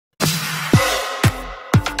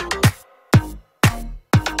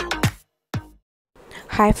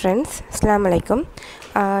Hi friends, Assalamu alaikum.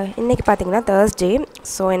 இன்னைக்கு பாத்தீங்கன்னா Thursday.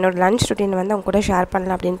 So என்னோட lunch routine வந்து உங்க கூட ஷேர்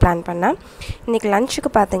பண்ணலாம் அப்படினு பிளான் பண்ணேன். இன்னைக்கு லஞ்சுக்கு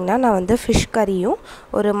பாத்தீங்கன்னா நான் வந்து fish curryயும்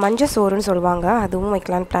ஒரு மஞ்ச சோறுன்னு சொல்வாங்க அதுவும்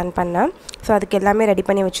வைக்கலாம்னு பிளான் பண்ணேன். So அதுக்கு எல்லாமே ரெடி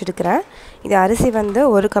பண்ணி வச்சிருக்கேன். இது அரிசி வந்து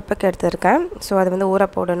 1 கப்புக்கு எடுத்துர்க்கேன். So அது வந்து ஊற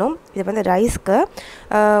போடணும். இது வந்து ரைஸ்க்கு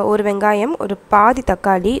ஒரு வெங்காயம், ஒரு பாதி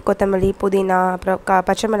தக்காளி, கொத்தமல்லி, புதினா, அப்புறம்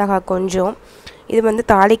பச்சை மிளகாய் கொஞ்சம் இது வந்து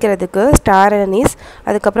தாளிக்கிறதுக்கு ஸ்டார் அனீஸ்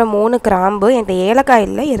அதுக்கு அப்புறம் 3 கிராம்பு என்கிட்ட ஏலக்காய்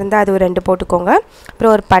இல்ல இருந்தா அது ஒரு 2 போட்டுக்கோங்க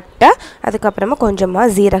அப்புறம் ஒரு பட்டை அதுக்கு அப்புறமா கொஞ்சமா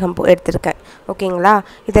ஜீரகம் எடுத்துர்க்கேன் ஓகேங்களா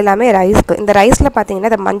இதெல்லாம் ரைஸ்க்கு இந்த ரைஸ்ல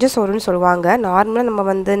பாத்தீங்கன்னா அது மஞ்ச சோறுன்னு சொல்வாங்க நார்மலா நம்ம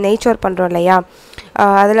வந்து நெய்ச்சோர் பண்றோம் இல்லையா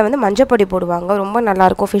அதுல வந்து மஞ்சள் பொடி போடுவாங்க ரொம்ப நல்லா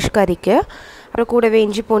இருக்கும் fish curryக்கு அப்புறம் கூடவே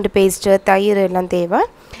இஞ்சி பூண்டு பேஸ்ட் தயிர் எல்லாம் தேவை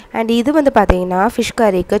and இது வந்து பாத்தீங்கன்னா fish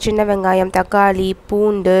curryக்கு சின்ன வெங்காயம் தக்காளி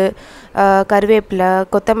பூண்டு கறிவேப்பிலை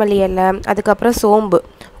கொத்தமல்லி இலை அதுக்கு அப்புறம் சோம்பு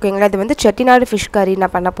ஓகேங்களா இது வந்து செட்டிநாடு fish curry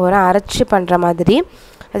நான் பண்ண போறேன் அரைச்சு பண்ற மாதிரி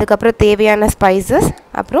அதுக்கு அப்புறம் தேவையான ஸ்பைசஸ்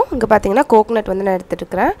அப்புறம் இங்க பாத்தீங்கன்னா கோகனட் வந்து நான்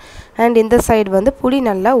எடுத்துட்டேன் and இந்த சைடு வந்து புளி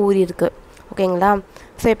நல்லா ஊறி இருக்கு ஓகேங்களா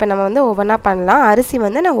சோ இப்போ நம்ம வந்து ஒவ்வொண்ணா பண்ணலாம் அரிசி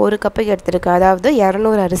வந்து நான் 1 கப்புக்கு எடுத்துட்டேன் அதாவது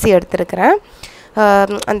 200 அரிசி எடுத்துட்டேன்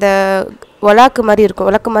அந்த வழக்கு மாதிரி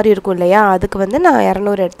இருக்கும் இல்லையா அதுக்கு வந்து நான்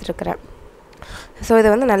 200 எடுத்துட்டேன் சோ இத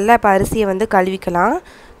வந்து நல்லா அரிசியை வந்து கழுவிக்கலாம்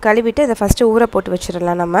கழுவிட்டு இத ஃபர்ஸ்ட் ஊற போட்டு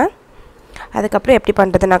வச்சிரலாம் நம்ம அதுக்கு அப்புறம் எப்படி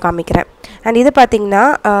பண்றது நான் காமிக்கிறேன் and இது பாத்தீங்கன்னா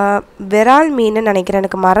விரால் மீன் நினைக்கிறேன்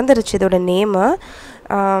எனக்கு மறந்துருச்சு இதோட நேம்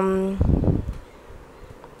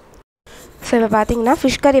சோ இப்ப பாத்தீங்கன்னா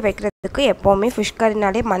fish curry வைக்கிறதுக்கு எப்பவுமே fish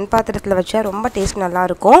curryனாலே மண் பாத்திரத்துல வச்சா ரொம்ப டேஸ்ட் நல்லா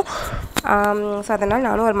இருக்கும் சோ அதனால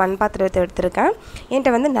நானும் ஒரு மண் பாத்திரத்தை எடுத்துர்க்கேன்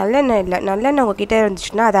என்கிட்ட வந்து நல்லெண்ணெய் இல்ல நல்லெண்ணெய் உங்ககிட்ட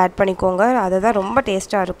இருந்துச்சுனா அதை ஆட் பண்ணிக்கோங்க அதுதான் ரொம்ப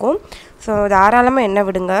டேஸ்டா இருக்கும் சோ தாராளமா எண்ணெய்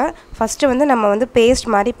விடுங்க ஃபர்ஸ்ட் வந்து நம்ம வந்து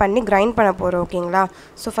பேஸ்ட் மாதிரி பண்ணி கிரைண்ட் பண்ண போறோம் ஓகேங்களா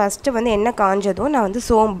சோ ஃபர்ஸ்ட் வந்து எண்ணெய் காஞ்சதும் நான் வந்து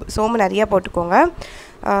சோம்பு நிறைய போட்டுக்கோங்க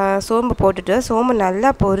சோம்பு போட்டுட்டு சோம்பு நல்லா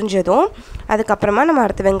பொரிஞ்சதும் அதுக்கு அப்புறமா நம்ம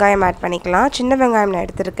அடுத்து வெங்காயம் ஆட் பண்ணிக்கலாம் சின்ன வெங்காயம் நான்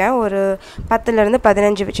எடுத்துர்க்கேன் ஒரு 10 ல இருந்து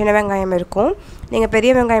 15 சின்ன வெங்காயம் இருக்கும் நீங்க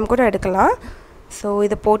பெரிய வெங்காயம் கூட எடுக்கலாம் சோ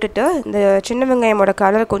இத போட்டுட்டு இந்த சின்ன வெங்காயமோட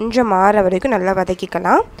கலர் கொஞ்சம் மாற வரைக்கும் நல்லா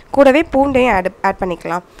வதக்கிக்கலாம் கூடவே பூண்டையும் ஆட்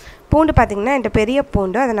பண்ணிக்கலாம் பூண்டு பாத்தீங்கன்னா இந்த பெரிய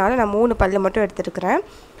பூண்டு அதனால நான் 3 பல்லு மட்டும் எடுத்துர்க்கேன்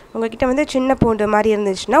உங்ககிட்ட வந்து சின்ன பூண்டு மாதிரி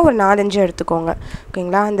இருந்துச்சுனா ஒரு 4-5 எடுத்துக்கோங்க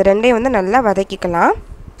ஓகேங்களா இந்த ரெண்டையும் வந்து நல்லா வதக்கிக்கலாம்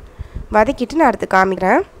வதக்கிட்டு நான் அடுத்து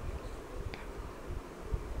காமிக்கிறேன்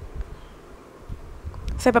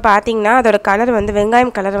சோ இப்ப பாத்தீங்கன்னா அதோட கலர் வந்து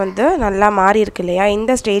வெங்காயம் கலர் வந்து நல்லா மாறி இருக்கு இல்லையா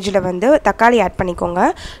இந்த ஸ்டேஜ்ல வந்து தக்காளி ஆட் பண்ணிக்கோங்க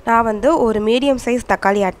நான் வந்து ஒரு மீடியம் சைஸ்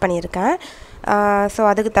தக்காளி ஆட் பண்ணிருக்கேன் சோ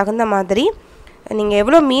அதுக்கு தகுந்த மாதிரி நீங்க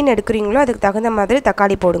எவ்வளவு மீன் எடுக்கறீங்களோ அதுக்கு தகுந்த மாதிரி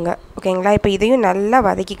தக்காளி போடுங்க ஓகேங்களா இப்போ இதையும் நல்லா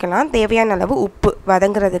வதக்கிக்கலாம் தேவையான அளவு உப்பு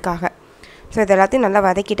வதங்கிறதுக்காக சோ இதெல்லாம் நல்லா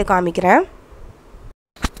வதக்கிட்டு காமிக்கிறேன்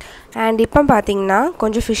and இப்போ பாத்தீங்கன்னா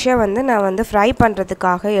கொஞ்சம் ஃபிஷ்ஷை வந்து நான் வந்து ஃப்ரை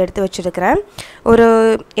பண்றதுக்காக எடுத்து வச்சிருக்கேன் ஒரு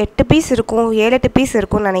 8 பீஸ் இருக்கும் 7-8 பீஸ்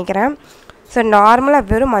இருக்கும்னு நினைக்கிறேன் சோ நார்மலா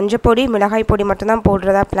வெறும் மஞ்சள் பொடி மிளகாய் பொடி மட்டும் தான்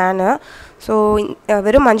போடுறதா பிளான் சோ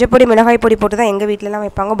வெறும் மஞ்சள் பொடி மிளகாய் பொடி போட்டு தான் எங்க வீட்ல எல்லாம்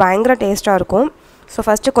வைப்பாங்க பயங்கர டேஸ்டா இருக்கும் சோ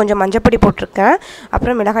ஃபர்ஸ்ட் கொஞ்சம் மஞ்சள் பொடி போட்டுருக்கேன்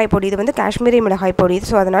அப்புறம் மிளகாய் பொடி இது வந்து காஷ்மீரி மிளகாய் பொடி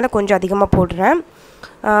சோ அதனால கொஞ்சம் அதிகமா போடுறேன்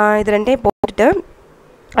இது ரெண்டையும் போட்டுட்டு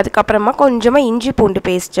அதுக்கு அப்புறமா கொஞ்சமா இஞ்சி பூண்டு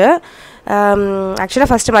பேஸ்ட் एक्चुअली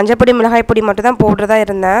फर्स्ट மஞ்சள் பொடி மிளகாய் பொடி மட்டும் தான் போடுறதா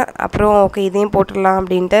இருந்தேன் அப்புறம் ஓகே இதையும் போட்டுறலாம்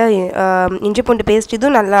அப்படினு இஞ்சி பூண்டு பேஸ்ட்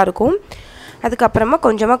இது நல்லா இருக்கும் அதுக்கு அப்புறமா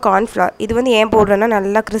கொஞ்சமா corn flour இது வந்து ஏன் போடுறேன்னா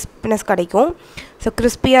நல்லா கிறிஸ்பினஸ் கிடைக்கும் சோ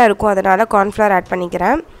கிறிஸ்பியா இருக்கும் அதனால corn flour ஆட்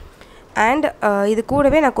பண்ணிக்கிறேன் and இது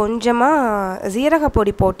கூடவே நான் கொஞ்சமா ஜீரக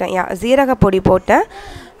பொடி போட்டேன் ஜீரக பொடி போட்டேன்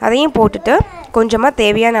அதையும் போட்டுட்டு கொஞ்சமா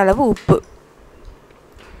தேவையான அளவு உப்பு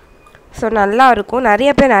சோ நல்லா இருக்கும் நிறைய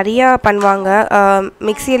பேர் நிறைய பண்ணுவாங்க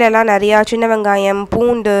மிக்ஸில எல்லாம் நிறைய சின்ன வெங்காயம்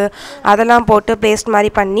பூண்டு அதெல்லாம் போட்டு பேஸ்ட் மாதிரி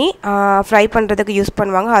பண்ணி ஃப்ரை பண்றதுக்கு யூஸ்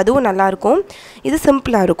பண்ணுவாங்க அதுவும் நல்லா இருக்கும் இது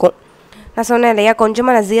சிம்பிளா இருக்கும் நான் சொன்னேன் இல்லையா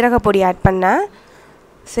கொஞ்சமா நான் ஜீரக பொடி ஆட் பண்ணேன்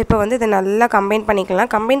சோ இப்போ வந்து இத நல்லா கம்பைன் பண்ணிக்கலாம்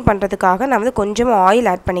கம்பைன் பண்றதுக்காக நான் வந்து கொஞ்சமா ஆயில்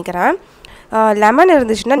ஆட் பண்ணிக்கிறேன் லெமன்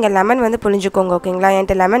இருந்துச்சுனா நீங்க லெமன் வந்து புளிஞ்சுக்கோங்க ஓகேங்களா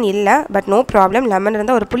என்கிட்ட லெமன் இல்ல பட் நோ ப்ராப்ளம் லெமன்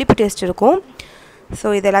இருந்தா ஒரு புளிப்பு டேஸ்ட் இருக்கும்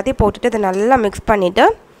சோ இதெல்லாம் போட்டுட்டு இத நல்லா mix பண்ணிட்டு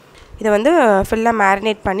இத வந்து ஃபுல்லா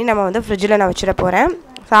மேரினேட் பண்ணி நம்ம வந்து ஃப்ரிட்ஜ்ல நான் வச்சிர போறேன்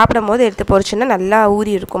சாப்பிடும்போது எடுத்து பொரிச்சனா நல்லா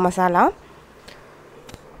ஊறி இருக்கும் மசாலா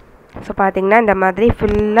சோ பாத்தீங்கன்னா இந்த மாதிரி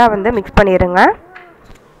ஃபுல்லா வந்து mix பண்ணிருங்க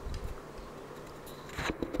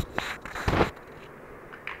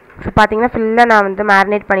சோ பாத்தீங்கன்னா ஃபுல்லா நான் வந்து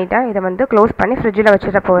மேரினேட் பண்ணிட்டேன் இத வந்து க்ளோஸ் பண்ணி ஃப்ரிட்ஜ்ல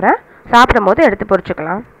வச்சிர போறேன் சாப்பிடும்போது எடுத்து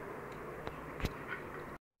பொரிச்சுக்கலாம்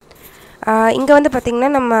இங்க வந்து பாத்தீங்கன்னா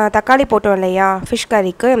நம்ம தக்காளி போட்டோம் இல்லையா fish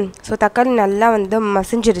curryக்கு சோ தக்காளி நல்லா வந்து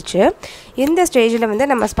மசிஞ்சிருச்சு இந்த ஸ்டேஜ்ல வந்து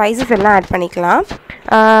நம்ம ஸ்பைசஸ் எல்லாம் ஆட் பண்ணிக்கலாம்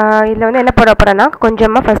இதுல வந்து என்ன போட போறேன்னா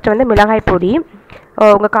கொஞ்சமா ஃபர்ஸ்ட் வந்து மிளகாய் பொடி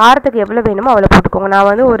உங்கள் காரத்துக்கு எவ்வளோ வேணுமோ அவ்வளோ போட்டுக்கோங்க. நான்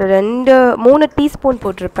வந்து ஒரு 3 டீஸ்பூன்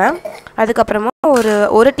போட்டிருப்பேன். அதுக்கப்புறமா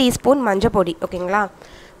ஒரு டீஸ்பூன் மஞ்சள் பொடி ஓகேங்களா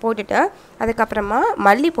போட்டுட்டு, அதுக்கப்புறமா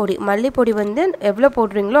மல்லிப்பொடி வந்து எவ்வளோ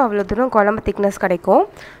போடுறீங்களோ அவ்வளோ தூரம் குழம்பு திக்னஸ் கிடைக்கும்.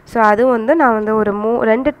 ஸோ அது வந்து நான் வந்து ஒரு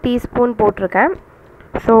 2 டீஸ்பூன் போட்டிருக்கேன்.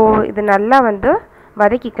 ஸோ இது நல்லா வந்து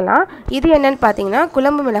வதக்கிக்கலாம். இது என்னென்னு பார்த்தீங்கன்னா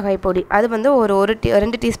குழம்பு மிளகாய் பொடி, அது வந்து ஒரு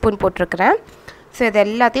 2 டீஸ்பூன் போட்டிருக்கிறேன். ஸோ இது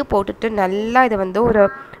எல்லாத்தையும் போட்டுட்டு நல்லா இதை வந்து ஒரு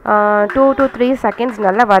 2 to 3 செகண்ட்ஸ்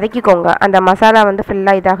நல்லா வதக்கிக்கோங்க, அந்த மசாலா வந்து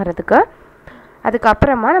ஃபுல்லாக இதாகிறதுக்கு.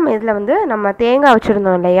 அதுக்கப்புறமா நம்ம இதில் வந்து நம்ம தேங்காய்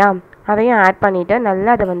வச்சுருந்தோம் இல்லையா, அதையும் ஆட் பண்ணிவிட்டு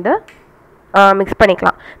நல்லா அதை வந்து மிக்ஸ்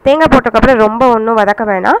பண்ணிக்கலாம். தேங்காய் போட்டதுக்கப்புறம் ரொம்ப ஒன்றும் வதக்க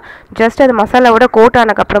வேணாம், ஜஸ்ட் அது மசாலாவோட கோட்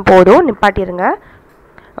ஆனதுக்கப்புறம் போதும், நிப்பாட்டிடுங்க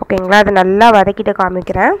ஓகேங்களா. அதை நல்லா வதக்கிட்டு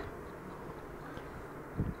காமிக்கிறேன்.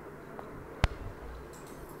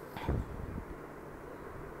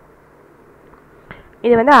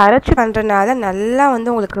 இது வந்து அரைச்சி பண்ணுறதுனால நல்லா வந்து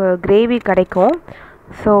உங்களுக்கு கிரேவி கிடைக்கும்.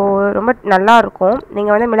 ஸோ ரொம்ப நல்லாயிருக்கும்.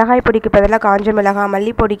 நீங்கள் வந்து மிளகாய் பொடிக்கு பதிலாக காஞ்ச மிளகாய்,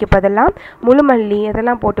 மல்லிப்பொடிக்கு பதிலாக முழு மல்லி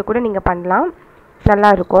இதெல்லாம் போட்டு கூட நீங்கள் பண்ணலாம்,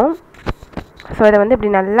 நல்லாயிருக்கும். ஸோ இதை வந்து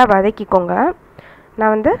இப்படி நல்லா வதக்கிக்கோங்க.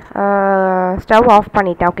 நான் வந்து ஸ்டவ் ஆஃப்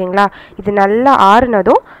பண்ணிட்டேன் ஓகேங்களா. இது நல்லா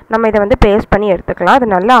ஆறுனதும் நம்ம இதை வந்து பேஸ்ட் பண்ணி எடுத்துக்கலாம். அது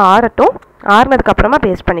நல்லா ஆறட்டும், ஆறுனதுக்கப்புறமா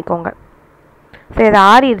பேஸ்ட் பண்ணிக்கோங்க. ஸோ இதை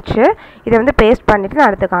ஆறிடுச்சு, இதை வந்து பேஸ்ட் பண்ணிவிட்டு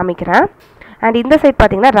நான் அடுத்து காமிக்கிறேன். அண்ட் இந்த சைட்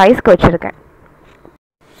பார்த்திங்கன்னா ரைஸ்க்கு வச்சுருக்கேன்.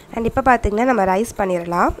 அண்ட் இப்போ பார்த்திங்கன்னா நம்ம ரைஸ்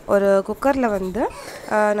பண்ணிடலாம். ஒரு குக்கரில் வந்து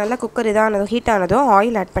நல்லா குக்கர் இதானதும் ஹீட் ஆனதும்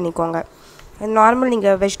ஆயில் ஆட் பண்ணிக்கோங்க. நார்மல்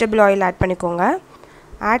நீங்கள் வெஜிடபிள் ஆயில் ஆட் பண்ணிக்கோங்க.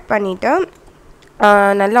 ஆட் பண்ணிவிட்டு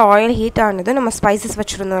நல்லா ஆயில் ஹீட் ஆனதும் நம்ம ஸ்பைசஸ்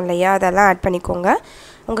வச்சுருந்தோம் இல்லையா, அதெல்லாம் ஆட் பண்ணிக்கோங்க.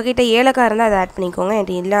 உங்கள்கிட்ட ஏலக்காய் இருந்தால் அதை ஆட் பண்ணிக்கோங்க,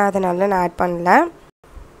 என்கிட்ட இல்லாதனால நான் ஆட் பண்ணல.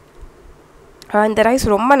 இந்த ரைஸ்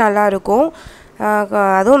ரொம்ப நல்லாயிருக்கும்.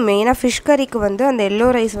 அதுவும் மெயினாக ஃபிஷ் கறிக்கு வந்து அந்த எல்லோ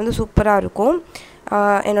ரைஸ் வந்து சூப்பராக இருக்கும்.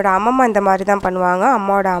 என்னோடய அம்மம்மா இந்த மாதிரி தான் பண்ணுவாங்க,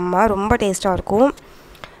 அம்மாவோட அம்மா, ரொம்ப டேஸ்ட்டாக இருக்கும்.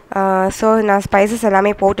 ஸோ நான் ஸ்பைசஸ்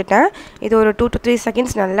எல்லாமே போட்டுட்டேன். இது ஒரு 2 to 3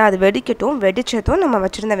 செகண்ட்ஸ் நல்லா அது வெடிக்கட்டும். வெடித்ததும் நம்ம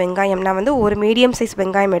வச்சுருந்த வெங்காயம், நான் வந்து ஒரு மீடியம் சைஸ்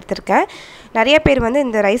வெங்காயம் எடுத்திருக்கேன். நிறைய பேர் வந்து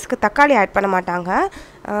இந்த ரைஸ்க்கு தக்காளி ஆட் பண்ண மாட்டாங்க,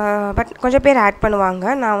 பட் கொஞ்சம் பேர் ஆட் பண்ணுவாங்க.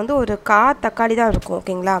 நான் வந்து ஒரு தக்காளி தான் இருக்கும்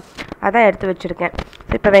ஓகேங்களா, அதான் எடுத்து வச்சுருக்கேன்.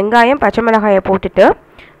 ஸோ இப்போ வெங்காயம் பச்சை மிளகாயை போட்டுட்டு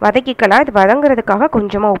வதக்கிக்கலாம். இது வதங்குறதுக்காக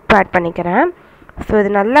கொஞ்சமாக உப்பு ஆட் பண்ணிக்கிறேன். ஸோ இது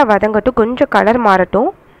நல்லா வதங்கட்டும், கொஞ்சம் கலர் மாறட்டும்.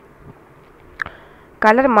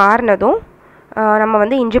 கலர் மாறினதும் நம்ம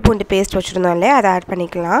வந்து இஞ்சி பூண்டு பேஸ்ட் வச்சுருந்தோம் இல்லையா, அதை ஆட்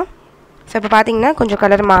பண்ணிக்கலாம். ஸோ இப்போ பார்த்தீங்கன்னா கொஞ்சம்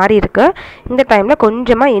கலர் மாறி இருக்குது. இந்த டைமில்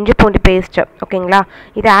கொஞ்சமாக இஞ்சி பூண்டு பேஸ்ட்டு ஓகேங்களா,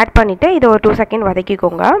 இதை ஆட் பண்ணிவிட்டு இதை ஒரு 2 செகண்ட்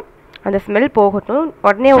வதக்கிக்கோங்க. அந்த ஸ்மெல் போகட்டும்.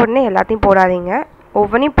 உடனே எல்லாத்தையும் போடாதீங்க,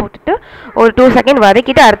 ஒவ்வொன்றையும் போட்டுட்டு ஒரு 2 செகண்ட்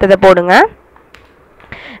வதக்கிட்டு அடுத்ததை போடுங்க.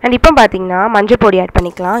 அண்ட் இப்போ பார்த்தீங்கன்னா மஞ்சள் பொடி ஆட்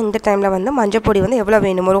பண்ணிக்கலாம். இந்த டைமில் வந்து மஞ்சள் பொடி வந்து எவ்வளோ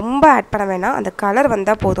வேணுமோ, ரொம்ப ஆட் பண்ண வேணாம், அந்த கலர்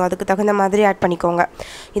வந்தால் போதும், அதுக்கு தகுந்த மாதிரி ஆட் பண்ணிக்கோங்க.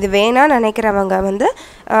 இது வேணான்னு நினைக்கிறவங்க வந்து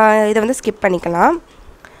இதை வந்து ஸ்கிப் பண்ணிக்கலாம்.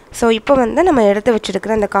 ஸோ இப்போ வந்து நம்ம எடுத்து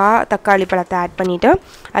வச்சுருக்கிற அந்த தக்காளி பழத்தை ஆட் பண்ணிவிட்டு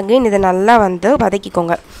அகெயின் இதை நல்லா வந்து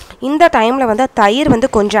வதக்கிக்கோங்க. இந்த டைமில் வந்து தயிர் வந்து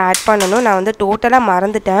கொஞ்சம் ஆட் பண்ணணும். நான் வந்து டோட்டலாக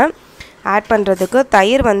மறந்துட்டேன் ஆட் பண்ணுறதுக்கு.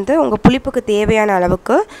 தயிர் வந்து உங்கள் புளிப்புக்கு தேவையான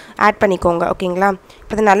அளவுக்கு ஆட் பண்ணிக்கோங்க ஓகேங்களா.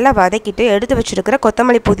 இப்போ இதை நல்லா வதக்கிட்டு எடுத்து வச்சுருக்கிற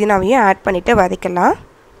கொத்தமல்லி புதினாவையும் ஆட் பண்ணிவிட்டு வதக்கலாம்.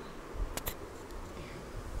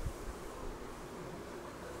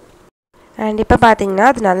 அண்ட் இப்போ பார்த்திங்கன்னா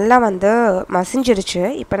அது நல்லா வந்து மசிஞ்சிருச்சு.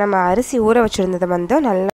 இப்போ நம்ம அரிசி ஊற வச்சுருந்ததை வந்து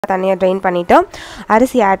நல்லா தனியாக ட்ரெயின் பண்ணிவிட்டு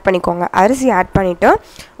அரிசி ஆட் பண்ணிக்கோங்க. அரிசி ஆட் பண்ணிவிட்டு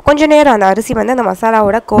கொஞ்சம் நேரம் அந்த அரிசி வந்து அந்த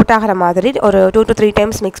மசாலாவோட கோட் ஆகிற மாதிரி ஒரு 2 to 3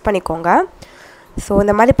 டைம்ஸ் மிக்ஸ் பண்ணிக்கோங்க. ஸோ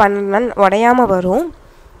இந்த மாதிரி பண்ணா உடையாமல் வரும்.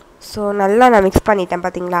 ஸோ நல்லா நான் மிக்ஸ் பண்ணிட்டேன்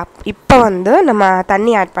பார்த்தீங்களா. இப்போ வந்து நம்ம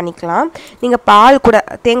தண்ணி ஆட் பண்ணிக்கலாம். நீங்கள் பால் கூட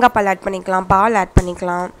தேங்காய் பால் ஆட் பண்ணிக்கலாம், பால் ஆட்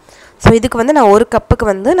பண்ணிக்கலாம். ஸோ இதுக்கு வந்து நான் 1 கப்புக்கு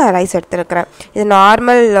வந்து நான் ரைஸ் எடுத்துருக்கிறேன். இது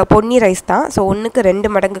நார்மல் பொன்னி ரைஸ் தான். ஸோ 1க்கு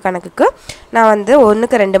 2 மடங்கு கணக்குக்கு நான் வந்து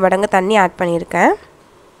 1க்கு 2 மடங்கு தண்ணி ஆட் பண்ணியிருக்கேன்.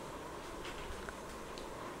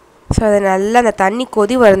 ஸோ அது நல்லா அந்த தண்ணி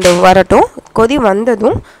வரட்டும். கொதி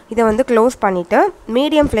வந்ததும் இதை வந்து க்ளோஸ் பண்ணிவிட்டு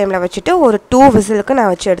மீடியம் ஃப்ளேமில் வச்சுட்டு ஒரு 2 விசிலுக்கு நான்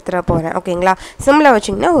வச்சு எடுத்துகிட்டு போகிறேன் ஓகேங்களா. சிம்மில்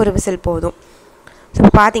வச்சிங்கன்னா 1 விசில் போதும். ஸோ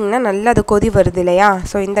பார்த்தீங்கன்னா நல்லா அது கொதி வருது இல்லையா.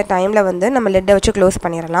 ஸோ இந்த டைமில் வந்து நம்ம லெட்டை வச்சு க்ளோஸ்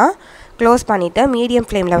பண்ணிடலாம். க்ளோஸ் பண்ணிவிட்டு மீடியம்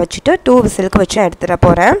ஃப்ளேமில் வச்சுட்டு 2 விசிலுக்கு வச்சு எடுத்துகிட்டு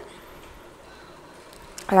போகிறேன்.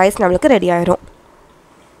 ரைஸ் நம்மளுக்கு ரெடி ஆயிரும்.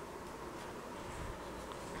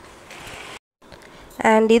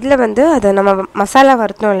 அண்ட் இதில் வந்து அதை நம்ம மசாலா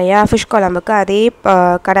வறுத்தோம் இல்லையா ஃபிஷ் குழம்புக்கு, அதே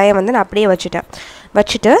கடாயை வந்து நான் அப்படியே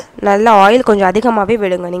வச்சுட்டு நல்லா ஆயில் கொஞ்சம் அதிகமாகவே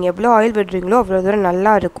விடுங்க. நீங்கள் எவ்வளோ ஆயில் விடுறீங்களோ அவ்வளோ தூரம்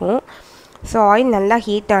நல்லா இருக்கும். ஸோ ஆயில் நல்லா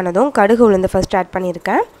ஹீட் ஆனதும் கடுகு உளுந்து ஃபஸ்ட் ஆட்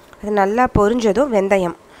பண்ணியிருக்கேன். அது நல்லா பொரிஞ்சதும்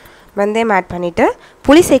வெந்தயம் ஆட் பண்ணிவிட்டு,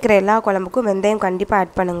 புளி சேர்க்குற எல்லா குழம்புக்கும் வெந்தயம் கண்டிப்பாக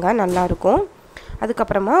ஆட் பண்ணுங்கள், நல்லாயிருக்கும்.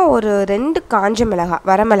 அதுக்கப்புறமா ஒரு 2 காஞ்ச மிளகாய்,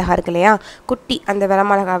 வரமிளகா இருக்கு இல்லையா குட்டி, அந்த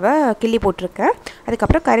வரமிளகாவை கிள்ளி போட்டிருக்கேன்.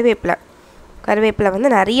 அதுக்கப்புறம் கறிவேப்பிலை கருவேப்பிலை வந்து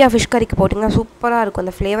நிறையா ஃபிஷ் கறிக்கு போட்டிங்கன்னா சூப்பராக இருக்கும்,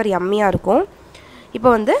 அந்த ஃப்ளேவர் யம்மியாக இருக்கும். இப்போ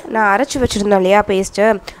வந்து நான் அரைச்சி வச்சுருந்தோம் இல்லையா பேஸ்ட்டு,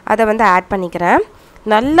 அதை வந்து ஆட் பண்ணிக்கிறேன்.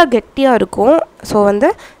 நல்லா கெட்டியாக இருக்கும். ஸோ வந்து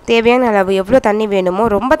தேவையான அளவு எவ்வளோ தண்ணி வேணுமோ,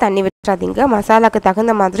 ரொம்ப தண்ணி விட்டுறாதீங்க, மசாலாவுக்கு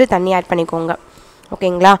தகுந்த மாதிரி தண்ணி ஆட் பண்ணிக்கோங்க,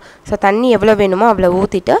 ஓகேங்களா? ஸோ தண்ணி எவ்வளோ வேணுமோ அவ்வளோ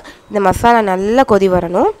ஊற்றிட்டு இந்த மசாலா நல்லா கொதி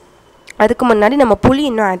வரணும். அதுக்கு முன்னாடி நம்ம புளி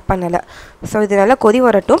இன்னும் ஆட் பண்ணலை. ஸோ இது நல்லா கொதி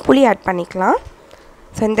வரட்டும், புளி ஆட் பண்ணிக்கலாம்.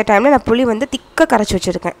 ஸோ இந்த டைமில் நான் புளி வந்து திக்காக கரைச்சி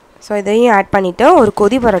வச்சுருக்கேன். ஸோ இதையும் ஆட் பண்ணிவிட்டு ஒரு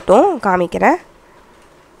கொதி வரட்டும், காமிக்கிறேன்.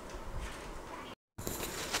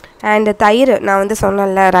 அண்டு தயிர் நான் வந்து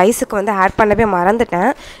சொன்னேன்ல, ரைஸுக்கு வந்து ஆட் பண்ணவே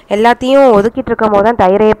மறந்துட்டேன். எல்லாத்தையும் ஒதுக்கிட்டு இருக்கும் போது தான்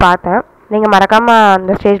தயிரையே பார்த்தேன். நீங்கள் மறக்காமல்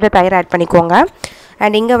அந்த ஸ்டேஜில் தயிர் ஆட் பண்ணிக்கோங்க.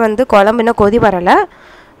 அண்ட் இங்கே வந்து குழம்பு இன்னும் கொதி வரலை.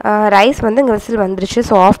 ரைஸ் வந்து இங்கே விசில் வந்துருச்சு.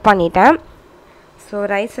 ஸோ ஆஃப் பண்ணிட்டேன். ஸோ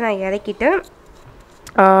ரைஸ் நான் இறக்கிட்டு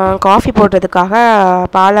காஃபி போடுறதுக்காக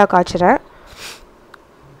பாலை காய்ச்சுறேன்.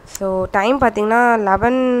 ஸோ டைம் பார்த்திங்கன்னா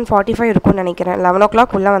 11:45 இருக்கும்னு நினைக்கிறேன். 11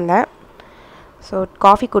 o'clock உள்ளே வந்தேன். ஸோ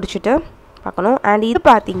காஃபி குடிச்சிட்டு பார்க்கணும். அண்ட் இது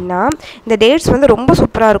பார்த்திங்கன்னா இந்த டேட்ஸ் வந்து ரொம்ப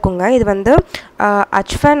சூப்பராக இருக்குங்க. இது வந்து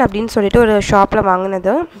அச்ஃபேன் அப்படின்னு சொல்லிட்டு ஒரு ஷாப்பில்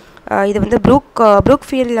வாங்கினது. இது வந்து ப்ரூக்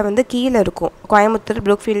ஃபீல்டில் வந்து கீழே இருக்கும், கோயம்புத்தூர்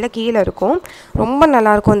ப்ரூக் ஃபீல்டில் கீழே இருக்கும். ரொம்ப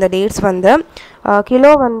நல்லாயிருக்கும் இந்த டேட்ஸ் வந்து.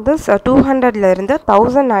 கிலோ வந்து 200லேருந்து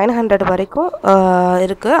 1900 வரைக்கும்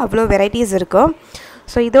இருக்குது. அவ்வளோ வெரைட்டிஸ் இருக்குது.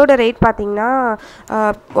 ஸோ இதோட ரேட் பார்த்திங்கன்னா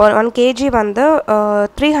 1 kg வந்து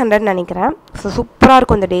 300 நினைக்கிறேன். ஸோ சூப்பராக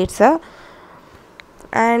இருக்கும் இந்த டேட்ஸு.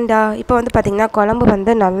 அண்ட் இப்போ வந்து பார்த்திங்கன்னா குழம்பு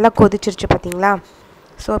வந்து நல்லா கொதிச்சிருச்சு பார்த்திங்களா.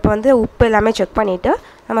 ஸோ இப்போ வந்து உப்பு எல்லாமே செக் பண்ணிவிட்டு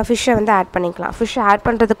நம்ம ஃபிஷ்ஷை வந்து ஆட் பண்ணிக்கலாம். ஃபிஷ்ஷை ஆட்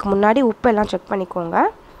பண்ணுறதுக்கு முன்னாடி உப்பு எல்லாம் செக் பண்ணிக்கோங்க.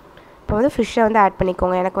 இப்போ வந்து ஃபிஷ்ஷை வந்து ஆட்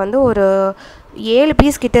பண்ணிக்கோங்க. எனக்கு வந்து ஒரு 7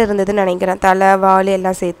 பீஸ் கிட்டே இருந்ததுன்னு நினைக்கிறேன், தலை வால்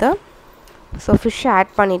எல்லாம் சேர்த்து. ஸோ ஃபிஷ்ஷை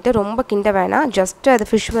ஆட் பண்ணிவிட்டு ரொம்ப கிண்ட வேணாம், ஜஸ்ட்டு அது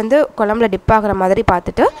ஃபிஷ் வந்து குழம்புல டிப் ஆகிற மாதிரி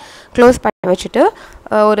பார்த்துட்டு க்ளோஸ் பண்ணி வச்சுட்டு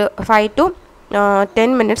ஒரு 5 to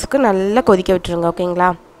 10 minutesக்கு நல்லா கொதிக்க விட்டுருங்க, ஓகேங்களா?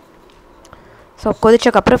 ஸோ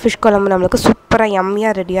கொதிச்சக்கப்புறம் ஃபிஷ் குழம்பு நம்மளுக்கு சூப்பராக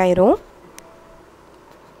யம்மியாக ரெடி ஆயிரும்.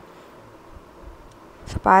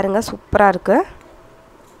 ஸோ பாருங்கள், சூப்பராக இருக்குது.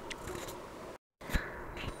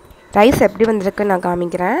 ரைஸ் எப்படி வந்திருக்குன்னு நான்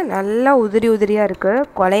காமிக்கிறேன். நல்லா உதிரியாக இருக்குது,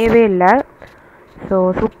 குலையவே இல்லை. ஸோ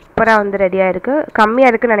சூப்பராக வந்து ரெடியாக இருக்குது.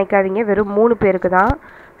 கம்மியாக இருக்குதுன்னு நினைக்காதீங்க, வெறும் 3 பேருக்கு தான்.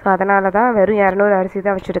 ஸோ அதனால தான் வெறும் 200 அரிசி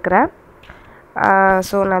தான் வச்சுருக்கிறேன்.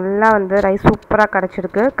 ஸோ நல்லா வந்து ரைஸ் சூப்பராக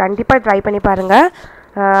கிடச்சிருக்கு. கண்டிப்பாக ட்ரை பண்ணி பாருங்கள்.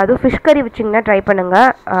 அதுவும் ஃபிஷ் கறி வச்சிங்கன்னா ட்ரை பண்ணுங்கள்.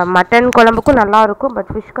 மட்டன் குழம்புக்கும் நல்லாயிருக்கும், பட்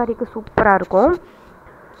ஃபிஷ் கறிக்கு சூப்பராக இருக்கும்.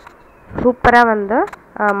 சூப்பராக வந்து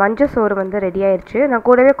மஞ்சள் சோறு வந்து ரெடி ஆயிடுச்சு. நான்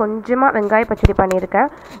கூடவே கொஞ்சமாக வெங்காய பச்சடி பண்ணியிருக்கேன்.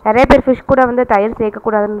 நிறைய பேர் ஃபிஷ் கூட வந்து தயிர்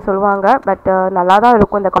சேர்க்கக்கூடாதுன்னு சொல்லுவாங்க, பட் நல்லா தான்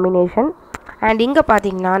இருக்கும் இந்த காம்பினேஷன். அண்ட் இங்கே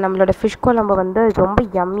பார்த்தீங்கன்னா நம்மளோட ஃபிஷ் குழம்பு வந்து ரொம்ப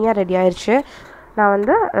யம்மியாக ரெடி ஆயிடுச்சு. நான்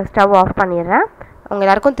வந்து ஸ்டவ் ஆஃப் பண்ணிடுறேன். உங்கள்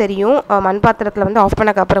எல்லாருக்கும் தெரியும், மண் பாத்திரத்தில் வந்து ஆஃப்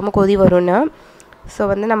பண்ணக்கப்புறமும் கொதி வரும்னு. ஸோ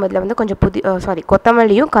வந்து நம்ம இதில் வந்து கொஞ்சம்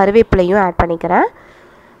கொத்தமல்லியும் கருவேப்பிலையும் ஆட் பண்ணிக்கிறேன்.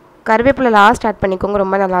 கருவேப்பிலை லாஸ்ட் ஆட் பண்ணிக்கோங்க,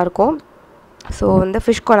 ரொம்ப நல்லாயிருக்கும். ஸோ வந்து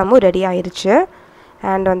ஃபிஷ் குழம்பும் ரெடி ஆயிடுச்சு.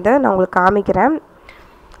 அண்ட் வந்து நான் உங்களுக்கு காமிக்கிறேன்.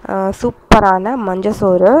 சூப்பரான மஞ்சள்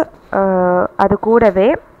சோறு, அது கூடவே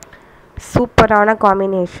சூப்பரான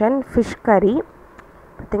காம்பினேஷன் ஃபிஷ் கறி.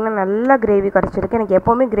 பார்த்திங்கன்னா நல்லா கிரேவி கிடச்சிருக்கு. எனக்கு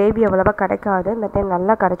எப்போவுமே கிரேவி அவ்வளோவா கிடைக்காது, இந்த டைம்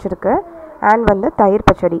நல்லா கிடச்சிருக்கு. அண்ட் வந்து தயிர்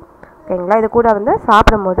பச்சடி, ஓகேங்களா? இது கூட வந்து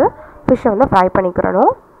சாப்பிடும்போது ஃபிஷ்ஷை வந்து ஃப்ரை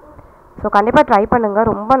பண்ணிக்கிறணும். ஸோ கண்டிப்பாக ட்ரை பண்ணுங்கள்,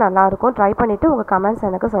 ரொம்ப நல்லாயிருக்கும். ட்ரை பண்ணிவிட்டு உங்கள் கமெண்ட்ஸ்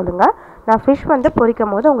எனக்கு சொல்லுங்கள். நான் ஃபிஷ் வந்து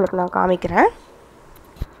பொரிக்கும் போது உங்களுக்கு நான் காமிக்கிறேன்.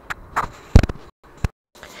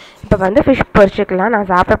 இப்போ வந்து ஃபிஷ் பொரிச்சிக்கலாம், நான்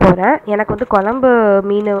சாப்பிட போகிறேன். எனக்கு வந்து குழம்பு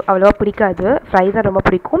மீன் அவ்வளோவா பிடிக்காது, ஃப்ரை தான் ரொம்ப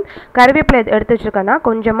பிடிக்கும். கருவேப்பிலை எடுத்து வச்சுருக்கேன்னா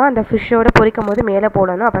கொஞ்சமாக அந்த ஃபிஷ்ஷோடு பொரிக்கும் போது மேலே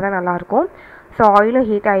போடணும், அப்போ தான் நல்லாயிருக்கும். ஸோ ஆயிலும்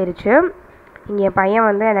ஹீட் ஆயிடுச்சு. இங்கே என் பையன்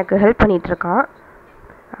வந்து எனக்கு ஹெல்ப் பண்ணிகிட்ருக்கான்.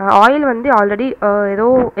 ஆயில் வந்து ஆல்ரெடி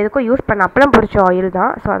எதுக்கோ யூஸ் பண்ண அப்பளம் பொரிச்ச ஆயில்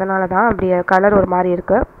தான். ஸோ அதனால தான் அப்படி கலர் ஒரு மாதிரி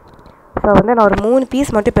இருக்குது. ஸோ வந்து நான் ஒரு 3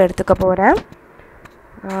 பீஸ் மட்டும் இப்போ எடுத்துக்க போகிறேன்.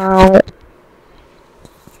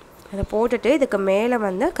 அதை போட்டுட்டு இதுக்கு மேலே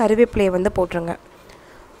வந்து கருவேப்பிலையை வந்து போட்டுருங்க.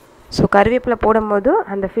 ஸோ கருவேப்பிலை போடும்போது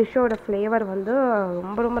அந்த ஃபிஷ்ஷோட ஃப்ளேவர் வந்து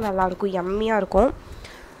ரொம்ப ரொம்ப நல்லாயிருக்கும், யம்மியாக இருக்கும்.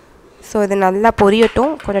 ஸோ இது நல்லா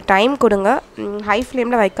பொரியட்டும், கொஞ்சம் டைம் கொடுங்க. ஹை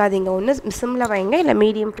ஃப்ளேமில் வைக்காதீங்க, ஒன்று சிம்மில் வைங்க, இல்லை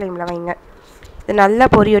மீடியம் ஃப்ளேமில் வைங்க. இது நல்லா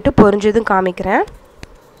பொரியட்டும், பொரிஞ்சதும் காமிக்கிறேன்.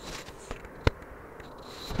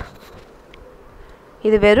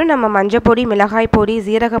 இது வெறும் நம்ம மஞ்சள் பொடி, மிளகாய் பொடி,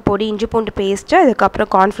 சீரக பொடி, இஞ்சி பூண்டு பேஸ்ட்டு, அதுக்கப்புறம்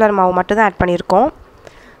கார்ன்ஃப்ளவர் மாவு மட்டும் தான் ஆட் பண்ணியிருக்கோம்.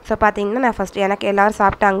 ஸோ பார்த்திங்கன்னா நான் ஃபஸ்ட்டு எனக்கு எல்லோரும்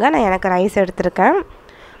சாப்பிட்டாங்க, நான் எனக்கு ரைஸ் எடுத்திருக்கேன்.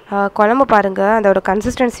 குழம்பு பாருங்கள், அதோட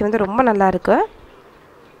கன்சிஸ்டன்சி வந்து ரொம்ப நல்லாயிருக்கு.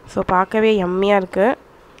 ஸோ பார்க்கவே யம்மியாக இருக்குது.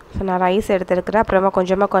 ஸோ நான் ரைஸ் எடுத்துருக்கிறேன், அப்புறமா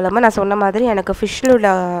கொஞ்சமாக குழம்பு. நான் சொன்ன மாதிரி எனக்கு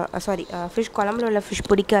ஃபிஷ் குழம்புல உள்ள ஃபிஷ்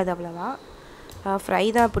பிடிக்காது அவ்வளோவா, ஃப்ரை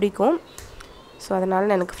தான் பிடிக்கும். ஸோ அதனால்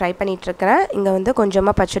நான் எனக்கு ஃப்ரை பண்ணிகிட்ருக்கிறேன். இங்கே வந்து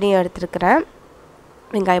கொஞ்சமாக பச்சடியும் எடுத்துருக்கிறேன்,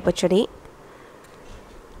 வெங்காய பச்சடி.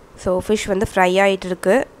 ஸோ ஃபிஷ் வந்து ஃப்ரை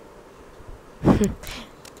ஆகிட்டுருக்கு.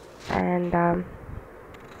 அண்ட்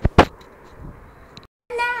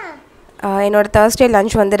என்னோடய Thursday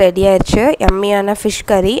லன்ச் வந்து ரெடி ஆயிடுச்சு. எம்மியான ஃபிஷ்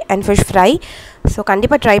கறி அண்ட் ஃபிஷ் ஃப்ரை. ஸோ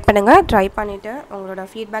கண்டிப்பாக ட்ரை பண்ணுங்கள். ட்ரை பண்ணிவிட்டு உங்களோட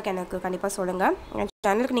ஃபீட்பேக் எனக்கு கண்டிப்பாக சொல்லுங்கள். என்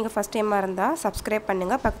சேனலுக்கு நீங்கள் ஃபஸ்ட் டைமாக இருந்தால் சப்ஸ்கிரைப்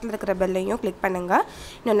பண்ணுங்கள், பக்கத்தில் இருக்கிற பெல்லையும் கிளிக் பண்ணுங்கள்.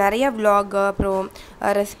 இன்னும் நிறைய vlog அப்புறம்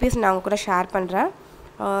ரெசிபீஸ் நான் உங்க கூட ஷேர் பண்ணுறேன்.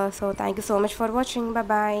 So thank you so much for வாட்சிங். Bye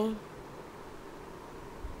bye.